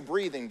because you're still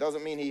breathing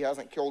doesn't mean he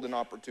hasn't killed an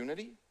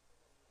opportunity,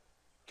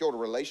 killed a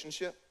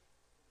relationship,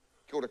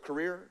 killed a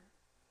career.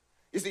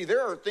 You see,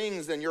 there are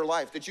things in your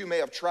life that you may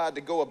have tried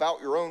to go about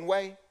your own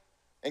way,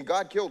 and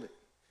God killed it.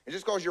 And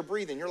just because you're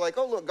breathing, you're like,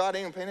 oh, look, God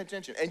ain't paying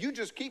attention. And you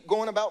just keep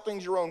going about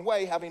things your own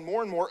way, having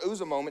more and more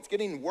Uzzah moments,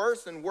 getting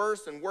worse and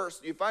worse and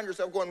worse. You find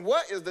yourself going,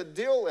 what is the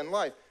deal in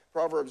life?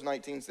 Proverbs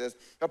 19 says,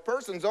 a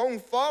person's own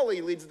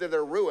folly leads to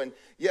their ruin,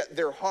 yet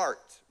their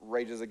heart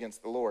rages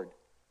against the Lord.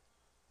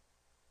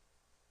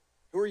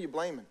 Who are you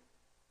blaming?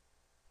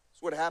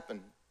 That's what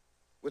happened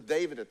with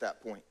David at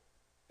that point.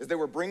 As they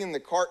were bringing the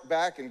cart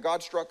back and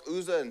God struck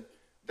Uzzah, and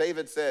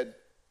David said,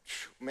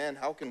 man,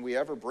 how can we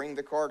ever bring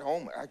the cart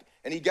home?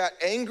 And he got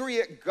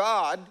angry at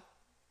God,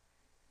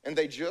 and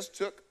they just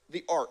took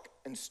the ark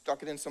and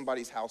stuck it in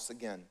somebody's house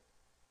again,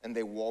 and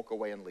they walk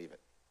away and leave it.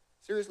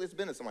 Seriously, it's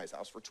been in somebody's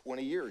house for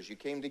 20 years. You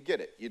came to get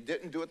it. You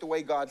didn't do it the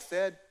way God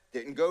said,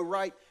 didn't go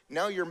right.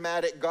 Now you're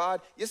mad at God.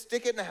 You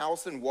stick it in the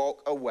house and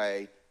walk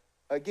away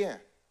again.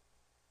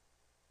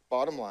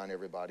 Bottom line,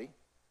 everybody,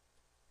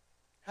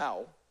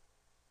 how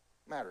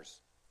matters.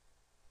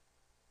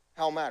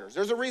 How matters.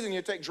 There's a reason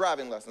you take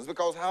driving lessons,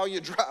 because how you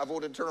drive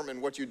will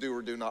determine what you do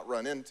or do not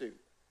run into.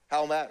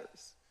 How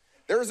matters.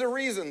 There's a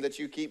reason that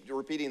you keep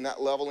repeating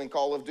that level in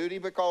Call of Duty,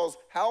 because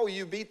how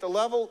you beat the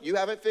level, you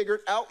haven't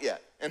figured out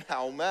yet, and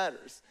how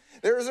matters.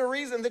 There's a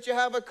reason that you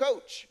have a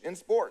coach in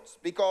sports,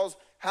 because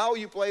how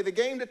you play the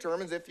game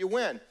determines if you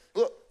win.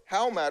 Look,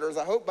 how matters.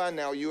 I hope by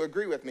now you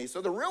agree with me.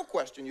 So the real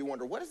question, you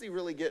wonder, what is he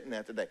really getting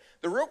at today?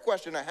 The real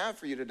question I have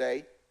for you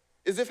today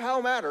is, if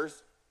how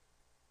matters,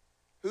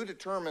 who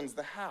determines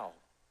the how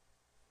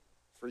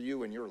for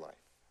you in your life?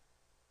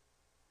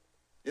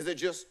 Is it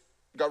just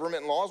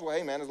government and laws? Well,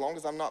 hey, man, as long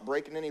as I'm not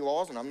breaking any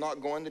laws and I'm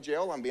not going to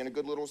jail, I'm being a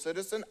good little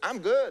citizen, I'm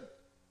good.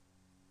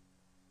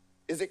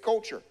 Is it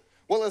culture?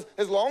 Well,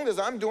 as long as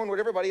I'm doing what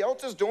everybody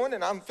else is doing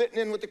and I'm fitting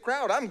in with the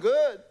crowd, I'm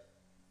good.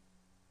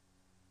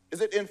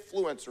 Is it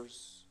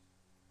influencers?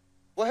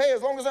 Well, hey,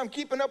 as long as I'm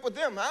keeping up with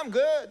them, I'm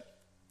good.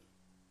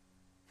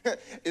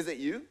 Is it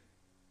you?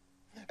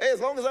 Hey,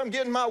 as long as I'm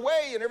getting my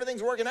way and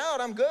everything's working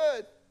out, I'm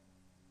good.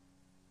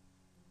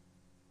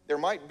 There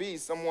might be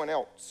someone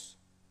else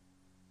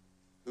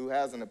who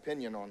has an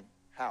opinion on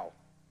how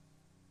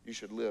you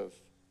should live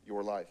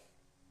your life.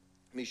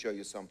 Let me show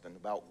you something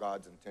about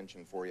God's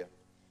intention for you.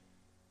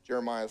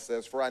 Jeremiah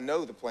says, for I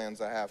know the plans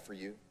I have for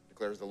you,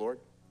 declares the Lord.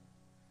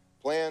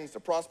 Plans to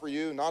prosper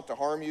you, not to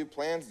harm you,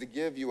 plans to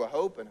give you a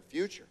hope and a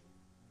future.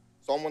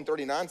 Psalm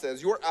 139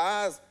 says, your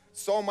eyes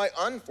saw my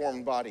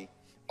unformed body.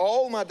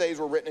 All my days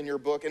were written in your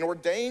book and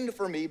ordained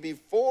for me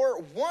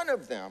before one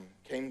of them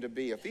came to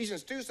be.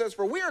 Ephesians 2 says,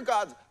 for we are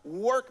God's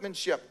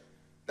workmanship.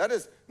 That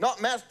is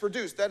not mass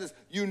produced. That is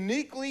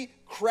uniquely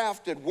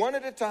crafted, one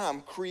at a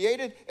time,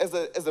 created as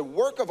a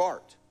work of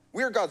art.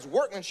 We are God's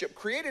workmanship,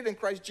 created in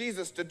Christ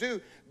Jesus to do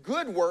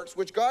good works,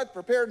 which God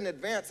prepared in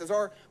advance as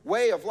our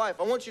way of life.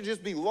 I want you to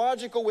just be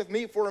logical with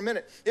me for a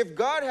minute. If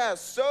God has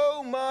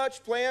so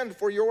much planned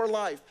for your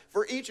life,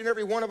 for each and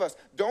every one of us,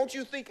 don't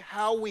you think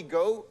how we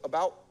go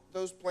about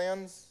those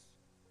plans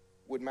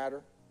would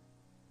matter?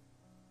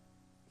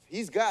 If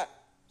he's got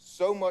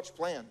so much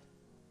planned,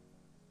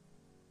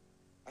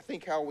 I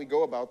think how we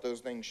go about those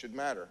things should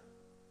matter.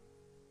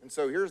 And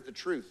so here's the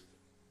truth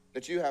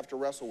that you have to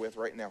wrestle with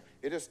right now.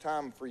 It is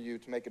time for you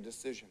to make a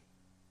decision.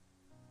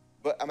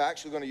 But I'm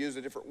actually going to use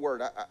a different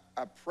word.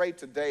 I pray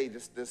today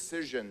this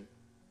decision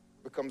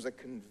becomes a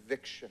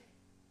conviction.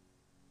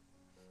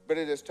 But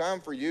it is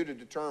time for you to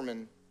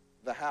determine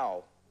the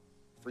how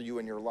for you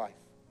in your life.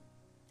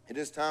 It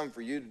is time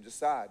for you to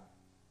decide,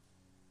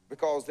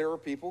 because there are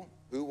people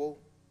who will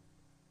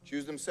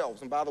choose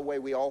themselves. And by the way,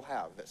 we all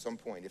have at some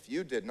point. If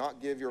you did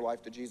not give your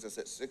life to Jesus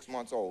at 6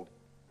 months old,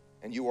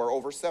 and you are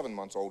over 7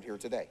 months old here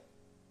today,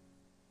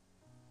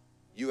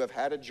 you have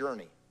had a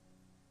journey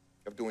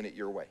of doing it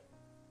your way,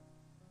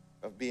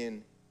 of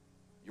being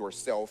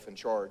yourself in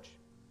charge.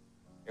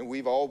 And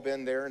we've all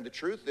been there, and the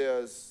truth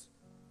is,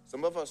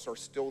 some of us are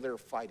still there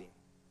fighting.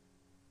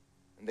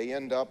 And they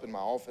end up in my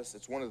office.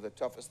 It's one of the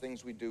toughest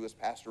things we do as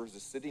pastors,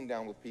 is sitting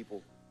down with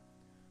people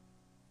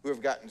who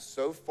have gotten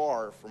so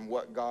far from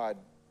what God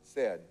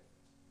said,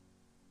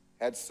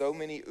 had so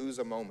many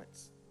Uzzah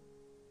moments,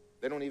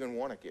 they don't even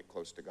want to get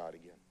close to God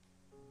again.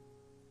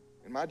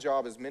 And my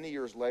job is many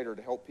years later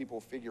to help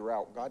people figure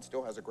out God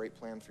still has a great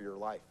plan for your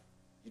life.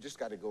 You just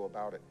got to go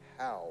about it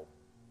how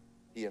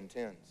he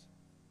intends.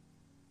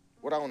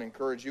 What I want to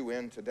encourage you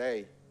in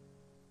today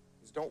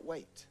is don't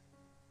wait.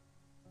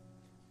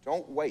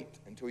 Don't wait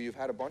until you've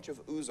had a bunch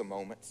of Uzzah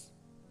moments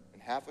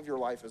and half of your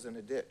life is in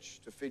a ditch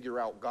to figure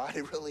out God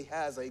really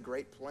has a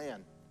great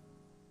plan.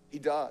 He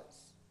does.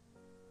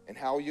 And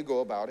how you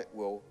go about it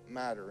will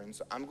matter. And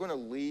so I'm going to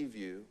leave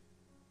you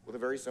with a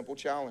very simple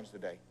challenge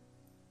today.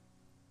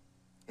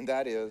 And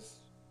that is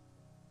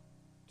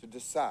to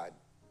decide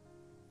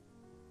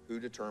who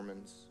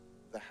determines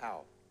the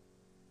how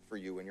for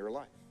you in your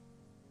life.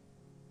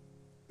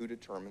 Who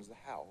determines the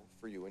how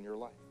for you in your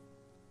life?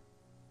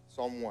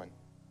 Psalm 1.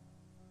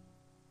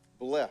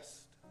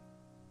 Blessed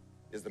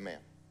is the man.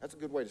 That's a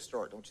good way to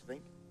start, don't you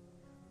think?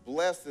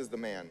 Blessed is the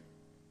man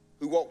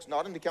who walks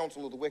not in the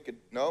counsel of the wicked.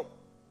 No,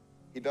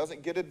 he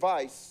doesn't get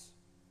advice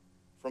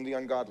from the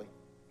ungodly.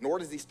 Nor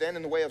does he stand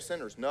in the way of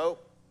sinners. No,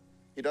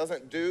 he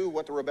doesn't do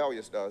what the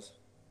rebellious does.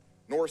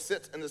 Nor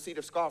sits in the seat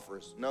of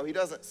scoffers. No, he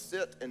doesn't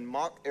sit and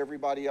mock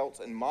everybody else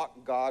and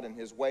mock God and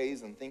his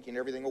ways and thinking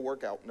everything will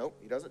work out. Nope,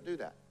 he doesn't do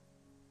that.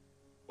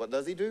 What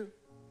does he do?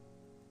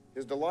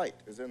 His delight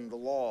is in the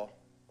law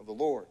of the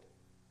Lord.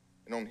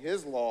 And on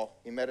his law,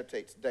 he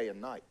meditates day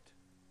and night.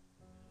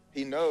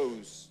 He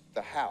knows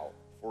the how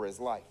for his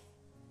life.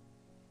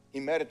 He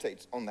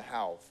meditates on the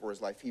how for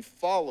his life. He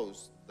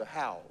follows the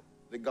how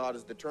that God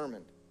has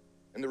determined.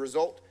 And the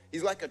result,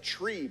 he's like a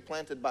tree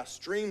planted by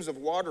streams of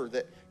water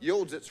that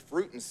yields its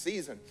fruit in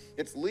season.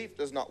 Its leaf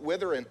does not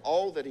wither, and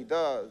all that he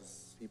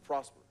does, he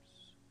prospers.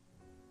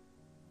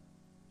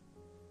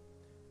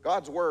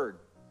 God's word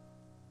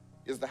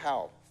is the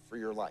how for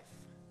your life.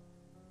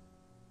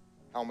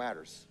 How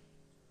matters.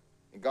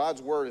 And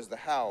God's word is the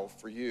how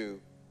for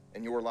you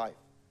and your life.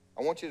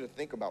 I want you to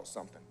think about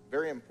something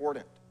very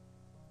important.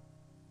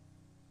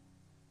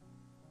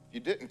 If you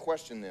didn't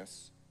question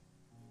this,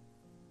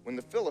 when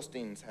the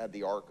Philistines had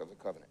the Ark of the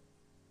Covenant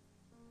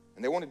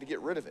and they wanted to get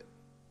rid of it,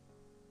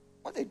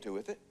 what did they do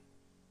with it?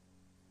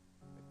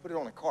 They put it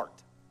on a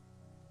cart,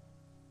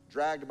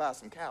 dragged by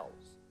some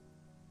cows.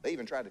 They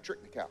even tried to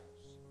trick the cows.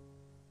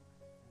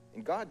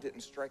 And God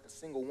didn't strike a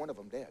single one of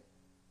them dead.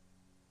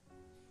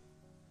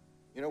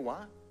 You know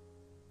why?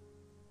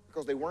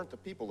 Because they weren't the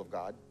people of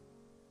God,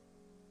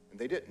 and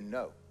they didn't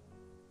know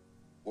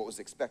what was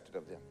expected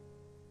of them.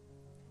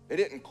 They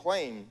didn't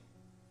claim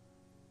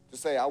to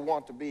say, I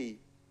want to be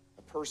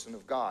a person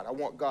of God. I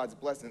want God's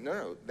blessing.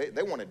 No,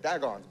 they wanted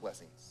Dagon's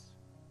blessings.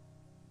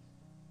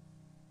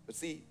 But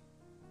see,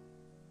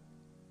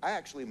 I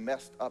actually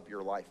messed up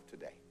your life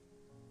today.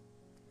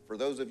 For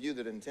those of you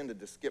that intended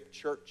to skip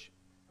church,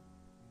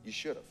 you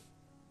should have.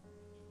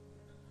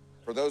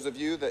 For those of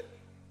you that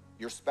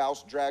your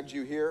spouse dragged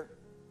you here,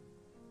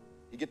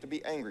 you get to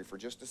be angry for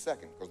just a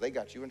second because they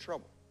got you in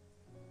trouble.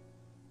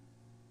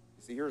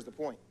 You see, here's the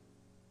point.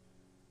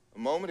 A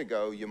moment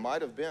ago, you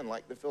might have been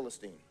like the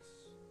Philistines,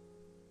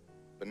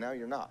 but now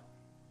you're not,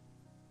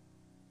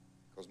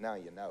 because now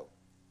you know.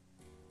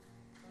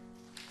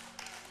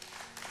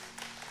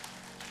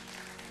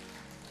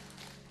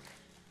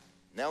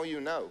 Now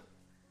you know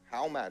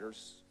how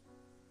matters,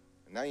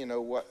 and now you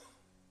know what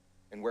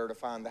and where to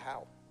find the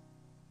how.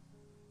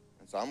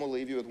 And so I'm going to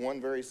leave you with one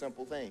very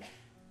simple thing.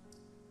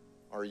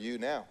 Are you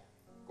now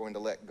going to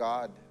let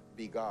God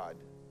be God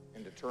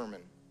and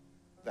determine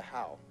the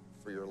how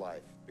for your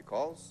life?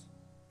 Because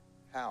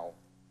how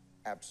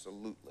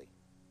absolutely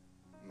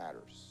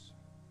matters.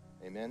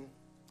 Amen?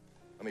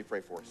 Let me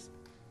pray for us.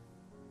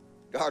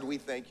 God, we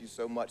thank you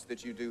so much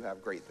that you do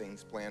have great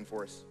things planned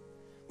for us.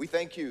 We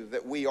thank you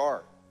that we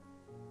are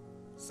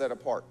set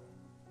apart.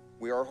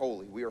 We are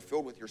holy. We are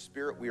filled with your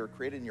Spirit. We are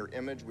created in your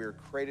image. We are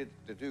created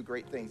to do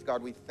great things.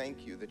 God, we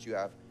thank you that you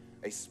have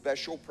a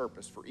special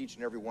purpose for each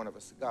and every one of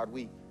us. God,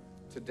 we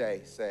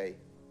today say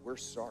we're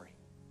sorry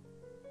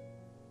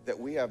that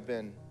we have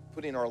been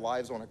putting our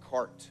lives on a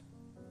cart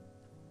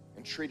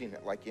and treating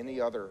it like any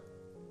other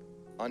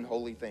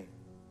unholy thing.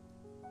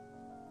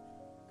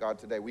 God,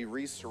 today we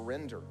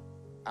resurrender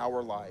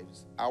our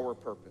lives, our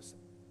purpose.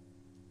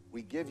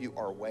 We give you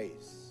our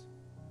ways.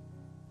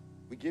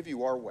 We give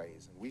you our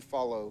ways, and we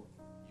follow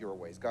your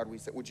ways. God, we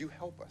say, would you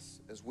help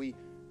us as we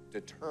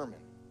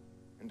determine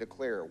and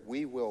declare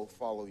we will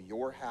follow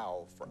your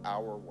how for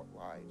our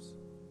lives,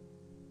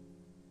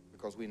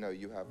 because we know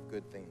you have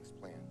good things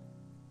planned,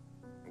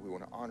 and we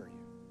want to honor you.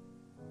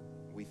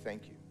 We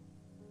thank you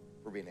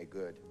for being a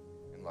good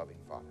and loving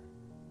Father.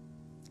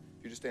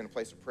 If you just stay in a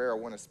place of prayer, I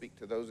want to speak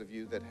to those of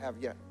you that have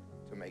yet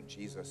to make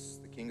Jesus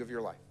the King of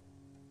your life.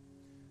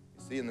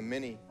 You see, in the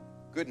many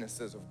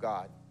goodnesses of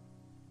God,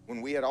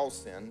 when we had all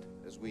sinned,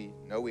 as we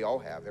know we all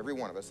have, every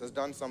one of us has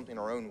done something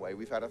our own way.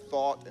 We've had a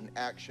thought, an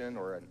action,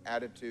 or an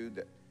attitude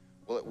that,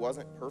 well, it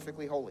wasn't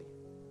perfectly holy.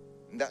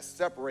 And that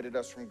separated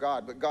us from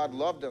God. But God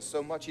loved us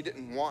so much, he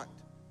didn't want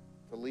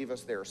to leave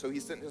us there. So he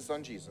sent his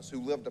son Jesus,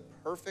 who lived a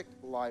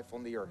perfect life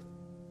on the earth,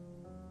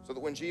 so that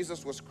when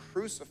Jesus was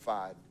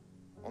crucified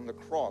on the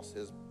cross,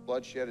 his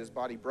blood shed, his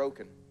body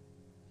broken,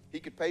 he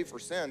could pay for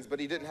sins, but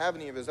he didn't have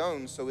any of his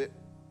own, so it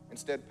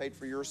instead paid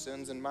for your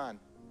sins and mine,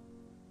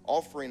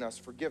 offering us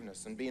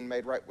forgiveness and being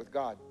made right with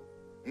God.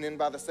 And then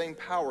by the same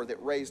power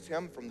that raised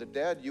him from the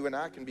dead, you and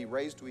I can be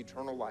raised to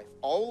eternal life.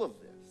 All of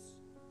this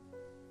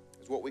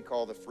is what we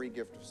call the free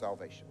gift of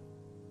salvation.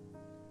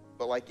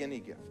 But like any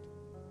gift,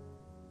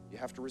 you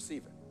have to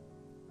receive it.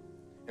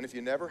 And if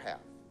you never have,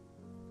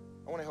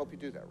 I want to help you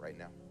do that right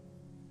now.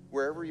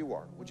 wherever you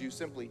are, would you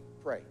simply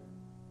pray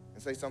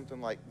and say something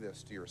like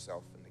this to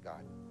yourself and to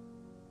God?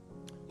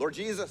 Lord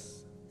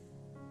Jesus,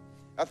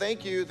 I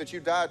thank you that you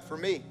died for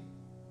me.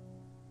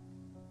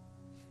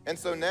 And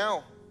so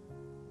now,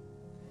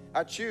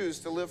 I choose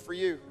to live for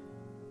you.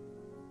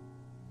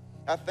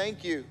 I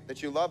thank you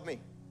that you love me.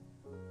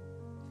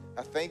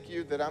 I thank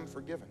you that I'm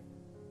forgiven.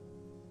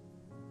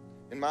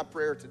 In my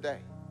prayer today,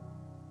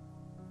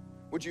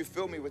 would you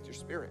fill me with your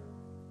Spirit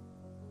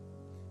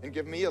and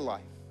give me a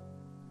life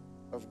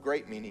of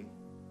great meaning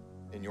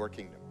in your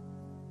kingdom?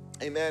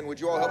 Amen. Would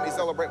you all help me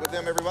celebrate with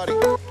them, everybody?